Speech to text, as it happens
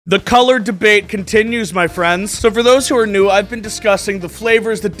The color debate continues, my friends. So for those who are new, I've been discussing the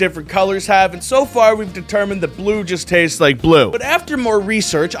flavors that different colors have, and so far we've determined that blue just tastes like blue. But after more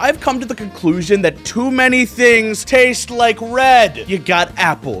research, I've come to the conclusion that too many things taste like red. You got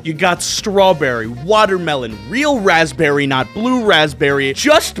apple, you got strawberry, watermelon, real raspberry, not blue raspberry,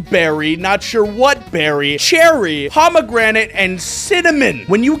 just berry, not sure what berry, cherry, pomegranate, and cinnamon.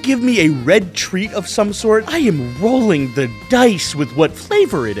 When you give me a red treat of some sort, I am rolling the dice with what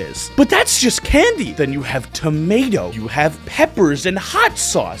flavor it is. But that's just candy. Then you have tomato, you have peppers and hot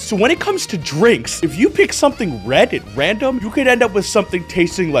sauce. So when it comes to drinks, if you pick something red at random, you could end up with something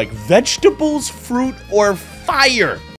tasting like vegetables, fruit, or fire.